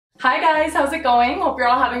Hi guys, how's it going? Hope you're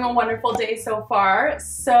all having a wonderful day so far.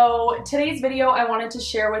 So today's video I wanted to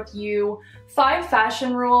share with you 5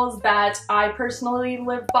 fashion rules that I personally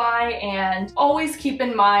live by and always keep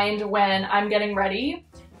in mind when I'm getting ready.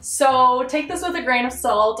 So take this with a grain of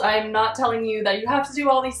salt. I'm not telling you that you have to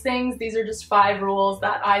do all these things. These are just 5 rules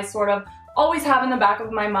that I sort of always have in the back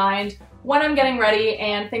of my mind when I'm getting ready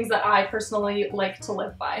and things that I personally like to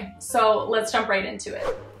live by. So let's jump right into it.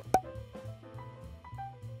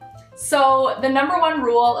 So the number 1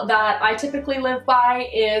 rule that I typically live by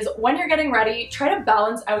is when you're getting ready, try to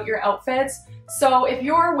balance out your outfits. So if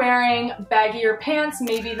you're wearing baggier pants,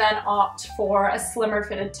 maybe then opt for a slimmer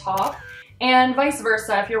fitted top. And vice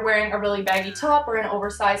versa, if you're wearing a really baggy top or an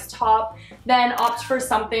oversized top, then opt for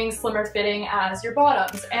something slimmer fitting as your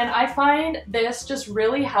bottoms. And I find this just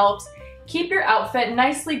really helps keep your outfit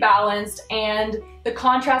nicely balanced, and the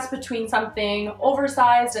contrast between something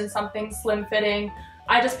oversized and something slim fitting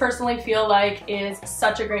I just personally feel like is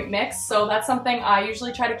such a great mix. So that's something I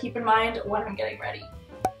usually try to keep in mind when I'm getting ready.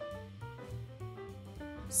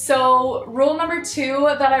 So rule number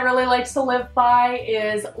 2 that I really like to live by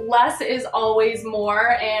is less is always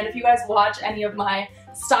more. And if you guys watch any of my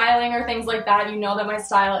styling or things like that, you know that my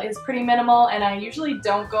style is pretty minimal and I usually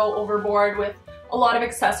don't go overboard with a lot of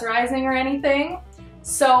accessorizing or anything.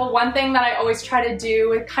 So one thing that I always try to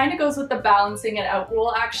do, it kind of goes with the balancing it out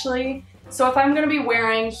rule actually. So if I'm going to be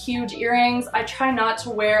wearing huge earrings, I try not to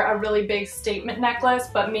wear a really big statement necklace,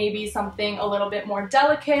 but maybe something a little bit more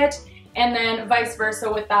delicate, and then vice versa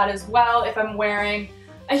with that as well. If I'm wearing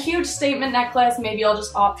a huge statement necklace, maybe I'll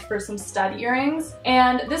just opt for some stud earrings.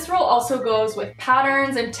 And this rule also goes with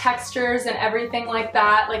patterns and textures and everything like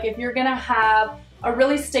that. Like if you're gonna have a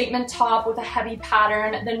really statement top with a heavy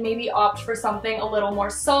pattern, then maybe opt for something a little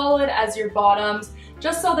more solid as your bottoms,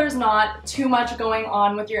 just so there's not too much going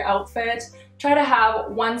on with your outfit. Try to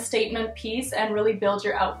have one statement piece and really build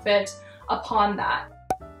your outfit upon that.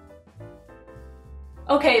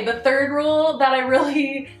 Okay, the 3rd rule that I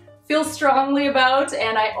really feel strongly about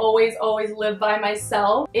and I always live by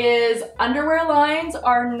myself is underwear lines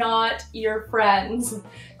are not your friends.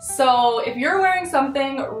 So if you're wearing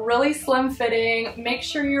something really slim fitting, make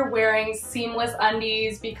sure you're wearing seamless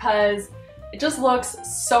undies because it just looks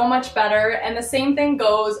so much better. And the same thing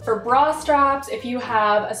goes for bra straps. If you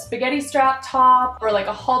have a spaghetti strap top or like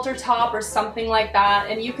a halter top or something like that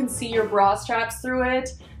and you can see your bra straps through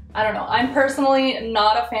it, I don't know, I'm personally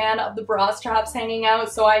not a fan of the bra straps hanging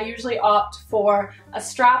out, so I usually opt for a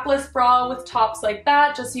strapless bra with tops like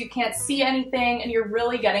that, just so you can't see anything and you're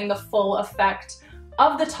really getting the full effect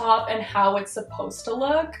of the top and how it's supposed to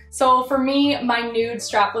look. So for me, my nude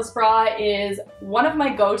strapless bra is one of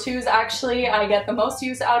my go-tos actually. I get the most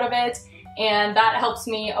use out of it and that helps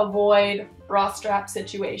me avoid bra strap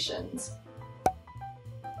situations.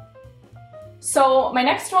 So my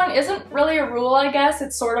next one isn't really a rule, I guess,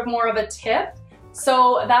 it's sort of more of a tip.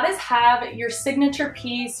 So that is have your signature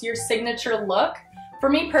piece, your signature look. For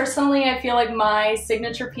me personally, I feel like my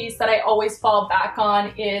signature piece that I always fall back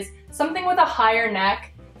on is something with a higher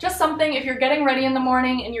neck. Just something, if you're getting ready in the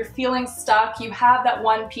morning and you're feeling stuck, you have that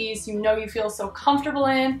one piece you know you feel so comfortable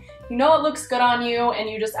in, you know it looks good on you and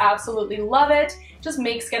you just absolutely love it. It just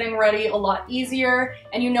makes getting ready a lot easier,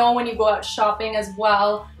 and you know when you go out shopping as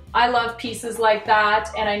well, I love pieces like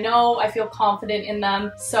that and I know I feel confident in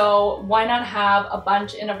them, so why not have a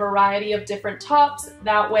bunch in a variety of different tops?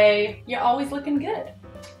 That way you're always looking good.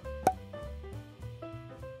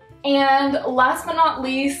 And last but not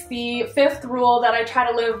least, the 5th rule that I try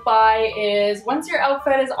to live by is once your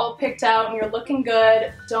outfit is all picked out and you're looking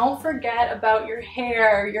good, don't forget about your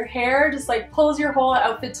hair. Your hair just like pulls your whole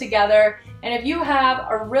outfit together, and if you have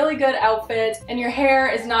a really good outfit and your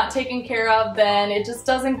hair is not taken care of, then it just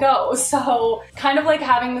doesn't go. So kind of like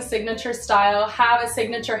having the signature style, have a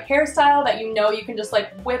signature hairstyle that you know you can just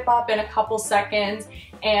like whip up in a couple seconds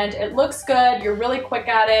and it looks good, you're really quick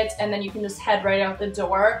at it, and then you can just head right out the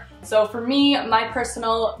door. So for me, my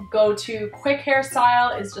personal go-to quick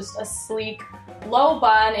hairstyle is just a sleek low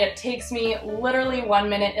bun. It takes me literally 1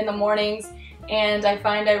 minute in the mornings and I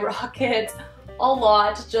find I rock it a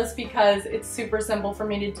lot just because it's super simple for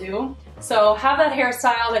me to do. So have that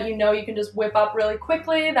hairstyle that you know you can just whip up really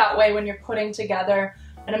quickly. That way when you're putting together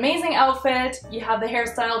an amazing outfit, you have the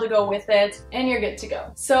hairstyle to go with it, and you're good to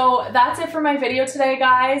go. So that's it for my video today,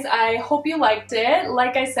 guys. I hope you liked it.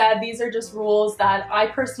 Like I said, these are just rules that I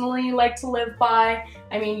personally like to live by.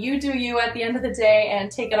 I mean, you do you at the end of the day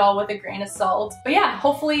and take it all with a grain of salt. But yeah,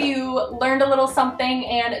 hopefully you learned a little something,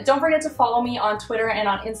 and don't forget to follow me on Twitter and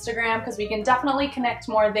on Instagram because we can definitely connect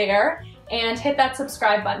more there. And hit that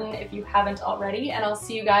subscribe button if you haven't already, and I'll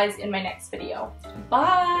see you guys in my next video.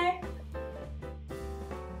 Bye!